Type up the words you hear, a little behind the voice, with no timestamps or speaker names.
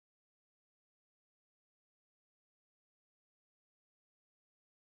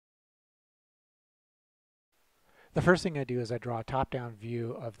The first thing I do is I draw a top-down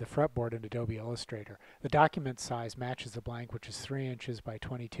view of the fretboard in Adobe Illustrator. The document size matches the blank, which is 3 inches by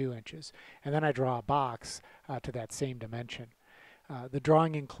 22 inches. And then I draw a box to that same dimension. The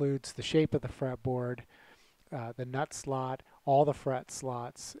drawing includes the shape of the fretboard, the nut slot, all the fret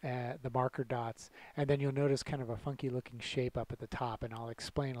slots, the marker dots, and then you'll notice kind of a funky looking shape up at the top, and I'll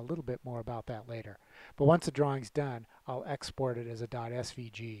explain a little bit more about that later. But once the drawing's done, I'll export it as a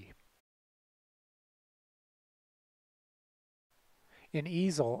 .svg. In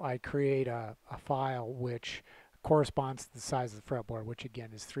Easel, I create a file which corresponds to the size of the fretboard, which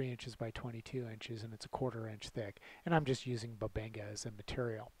again is 3 inches by 22 inches, and it's a 1/4 inch thick, and I'm just using Babenga as a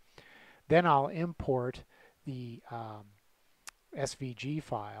material. Then I'll import the SVG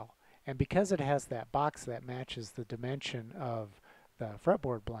file, and because it has that box that matches the dimension of the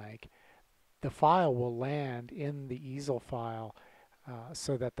fretboard blank, the file will land in the easel file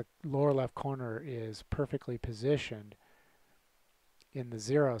so that the lower left corner is perfectly positioned in the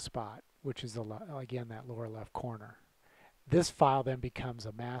 0 spot, which is again that lower left corner. This file then becomes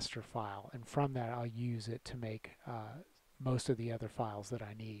a master file, and from that I'll use it to make most of the other files that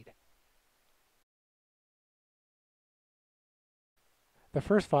I need. The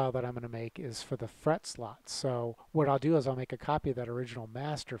first file that I'm going to make is for the fret slots. So what I'll do is I'll make a copy of that original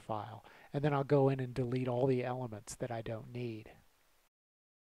master file, and then I'll go in and delete all the elements that I don't need.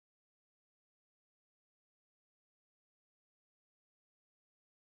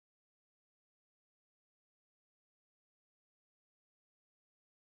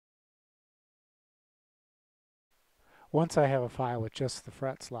 Once I have a file with just the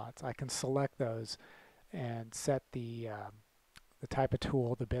fret slots, I can select those and set the type of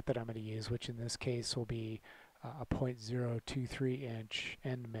tool, the bit that I'm going to use, which in this case will be a 0.023 inch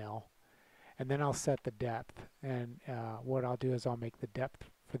end mill. And then I'll set the depth. And what I'll do is I'll make the depth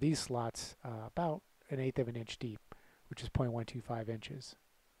for these slots about 1/8 of an inch deep, which is 0.125 inches.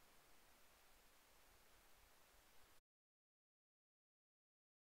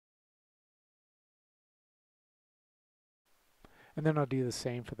 And then I'll do the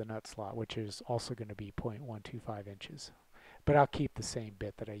same for the nut slot, which is also going to be 0.125 inches. But I'll keep the same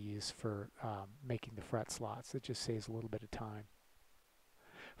bit that I use for making the fret slots. It just saves a little bit of time.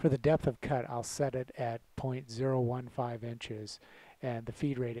 For the depth of cut, I'll set it at 0.015 inches and the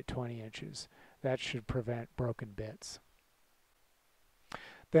feed rate at 20 inches. That should prevent broken bits.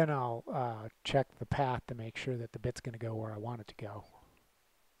 Then I'll check the path to make sure that the bit's going to go where I want it to go.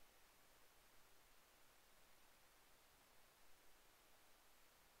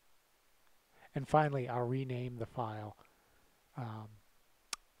 And finally, I'll rename the file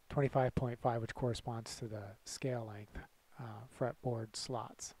 25.5, which corresponds to the scale length fretboard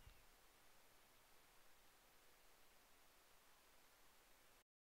slots.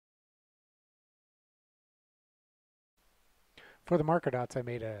 For the marker dots, I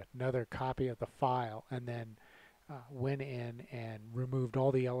made another copy of the file and then went in and removed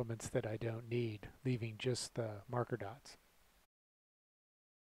all the elements that I don't need, leaving just the marker dots.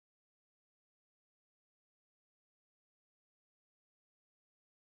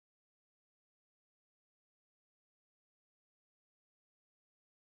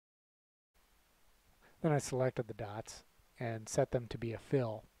 Then I selected the dots and set them to be a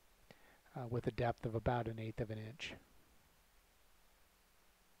fill with a depth of about 1/8 of an inch.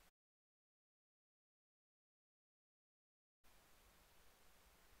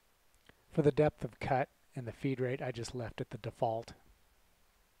 For the depth of cut and the feed rate, I just left it the default.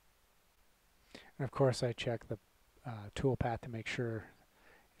 And of course I check the tool path to make sure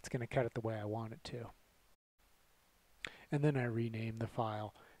it's going to cut it the way I want it to. And then I rename the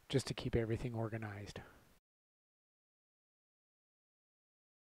file just to keep everything organized.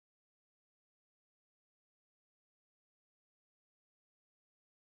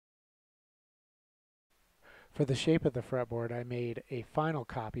 For the shape of the fretboard, I made a final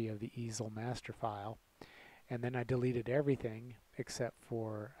copy of the easel master file, and then I deleted everything except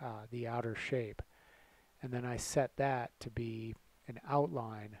for the outer shape. And then I set that to be an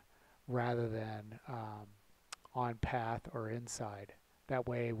outline rather than on path or inside. That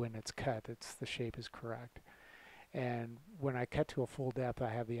way when it's cut, the shape is correct. And when I cut to a full depth, I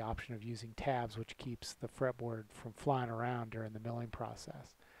have the option of using tabs, which keeps the fretboard from flying around during the milling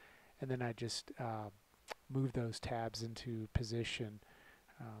process. And then I just move those tabs into position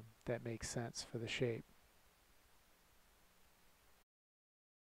that makes sense for the shape.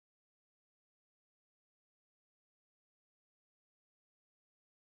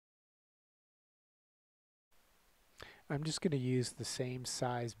 I'm just going to use the same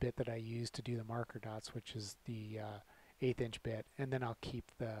size bit that I used to do the marker dots, which is the 1/8 inch bit, and then I'll keep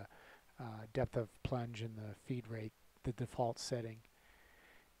the depth of plunge and the feed rate, the default setting.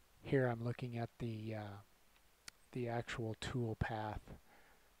 Here I'm looking at the actual tool path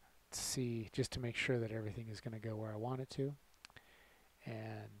to see, just to make sure that everything is going to go where I want it to.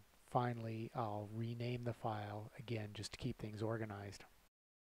 And finally, I'll rename the file again just to keep things organized.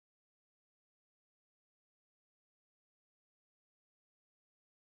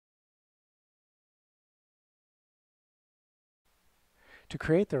 To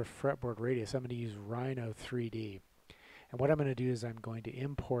create the fretboard radius, I'm going to use Rhino 3D. And what I'm going to do is I'm going to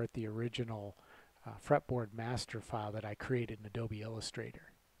import the original fretboard master file that I created in Adobe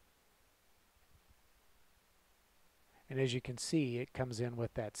Illustrator. And as you can see, it comes in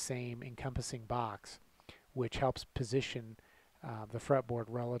with that same encompassing box, which helps position the fretboard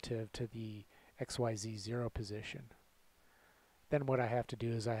relative to the XYZ 0 position. Then what I have to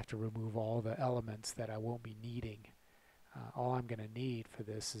do is I have to remove all the elements that I won't be needing. All I'm going to need for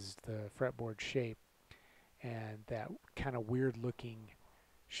this is the fretboard shape and that kind of weird looking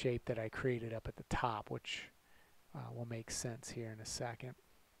shape that I created up at the top, which will make sense here in a second.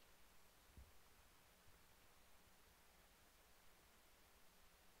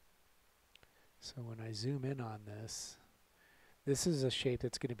 So when I zoom in on this, this is a shape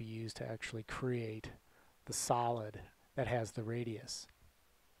that's going to be used to actually create the solid that has the radius.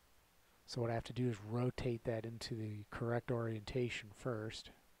 So what I have to do is rotate that into the correct orientation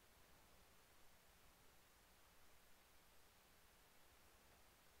first.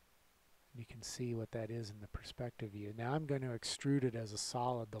 You can see what that is in the perspective view. Now I'm going to extrude it as a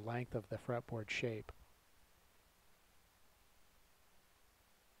solid the length of the fretboard shape.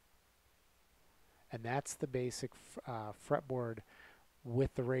 And that's the basic fretboard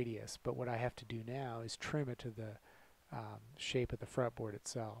with the radius. But what I have to do now is trim it to the shape of the fretboard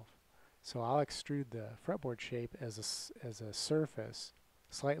itself. So I'll extrude the fretboard shape as a surface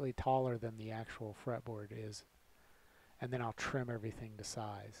slightly taller than the actual fretboard is. And then I'll trim everything to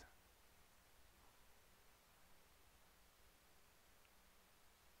size.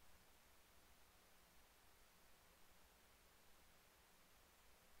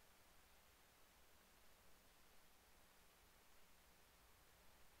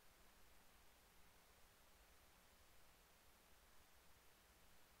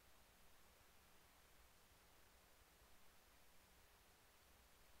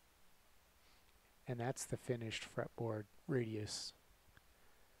 And that's the finished fretboard radius.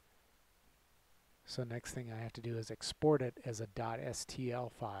 So next thing I have to do is export it as a .stl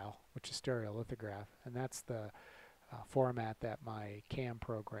file, which is stereolithograph, and that's the format that my CAM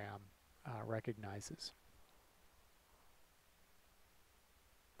program recognizes.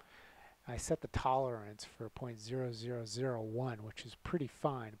 I set the tolerance for 0.0001, which is pretty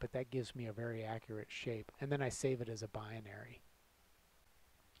fine, but that gives me a very accurate shape, and then I save it as a binary.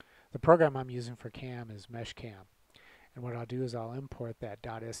 The program I'm using for CAM is MeshCam, and what I'll do is I'll import that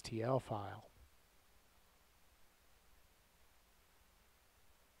 .stl file.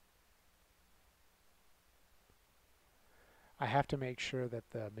 I have to make sure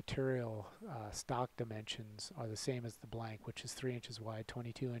that the material stock dimensions are the same as the blank, which is 3 inches wide,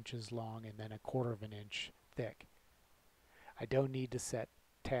 22 inches long, and then 1/4 of an inch thick. I don't need to set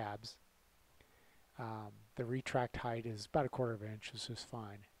tabs. The retract height is about 1/4 of an inch, which is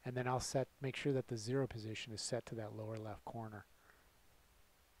fine. And then I'll make sure that the 0 position is set to that lower left corner.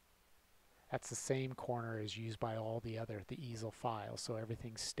 That's the same corner as used by all the easel files, so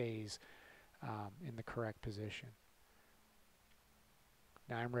everything stays in the correct position.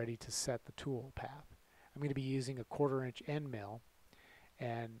 Now I'm ready to set the tool path. I'm going to be using a 1/4 inch end mill,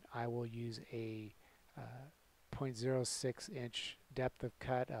 and I will use a 0.06 inch depth of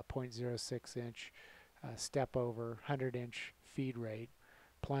cut, a 0.06 inch step over, 100 inch feed rate,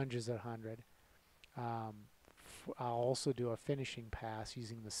 plunges at 100. I'll also do a finishing pass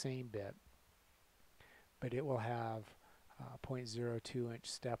using the same bit, but it will have a 0.02 inch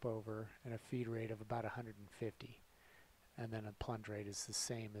step over and a feed rate of about 150. And then a plunge rate is the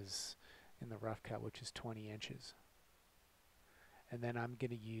same as in the rough cut, which is 20 inches. And then I'm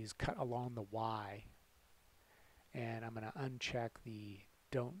going to use cut along the Y, and I'm going to uncheck the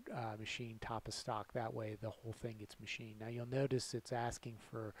don't machine top of stock. That way the whole thing gets machined. Now you'll notice it's asking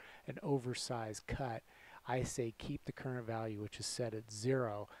for an oversized cut. I say keep the current value, which is set at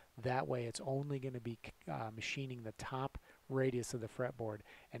 0. That way it's only going to be machining the top radius of the fretboard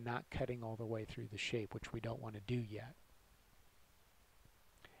and not cutting all the way through the shape, which we don't want to do yet.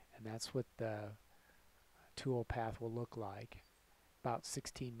 And that's what the tool path will look like. About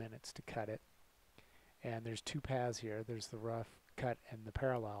 16 minutes to cut it. And there's two paths here. There's the rough cut and the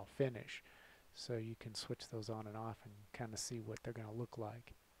parallel finish. So you can switch those on and off and kind of see what they're going to look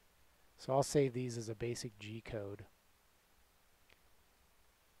like. So I'll save these as a basic G code,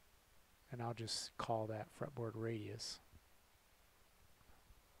 and I'll just call that fretboard radius,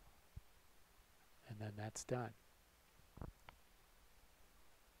 and then that's done.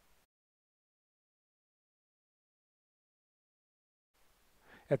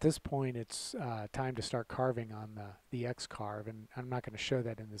 At this point, it's time to start carving on the X-Carve, and I'm not going to show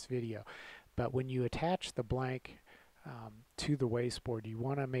that in this video. But when you attach the blank to the wasteboard, you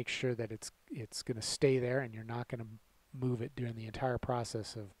want to make sure that it's going to stay there, and you're not going to move it during the entire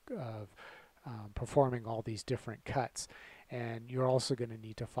process of performing all these different cuts. And you're also going to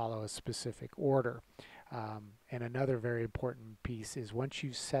need to follow a specific order. And another very important piece is once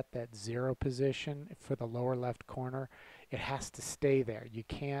you set that 0 position for the lower left corner, it has to stay there. You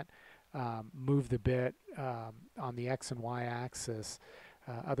can't move the bit on the X and Y axis.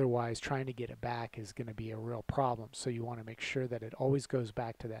 Otherwise, trying to get it back is going to be a real problem. So you want to make sure that it always goes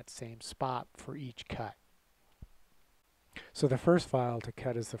back to that same spot for each cut. So the first file to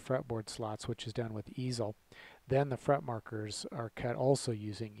cut is the fretboard slots, which is done with easel. Then the fret markers are cut also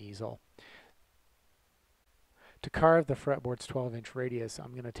using easel. To carve the fretboard's 12-inch radius,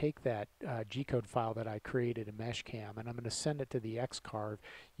 I'm going to take that G-code file that I created in Meshcam, and I'm going to send it to the X-Carve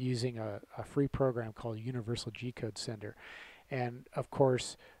using a free program called Universal G-Code Sender. And of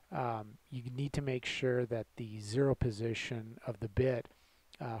course, you need to make sure that the 0 position of the bit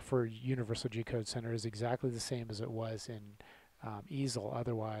for Universal G-Code Sender is exactly the same as it was in easel.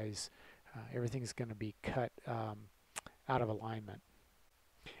 Otherwise, everything's going to be cut out of alignment.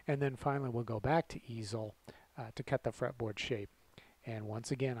 And then finally, we'll go back to easel to cut the fretboard shape. And once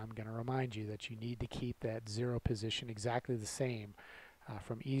again, I'm going to remind you that you need to keep that 0 position exactly the same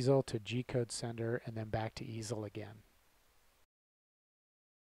from easel to G-Code Sender and then back to easel again.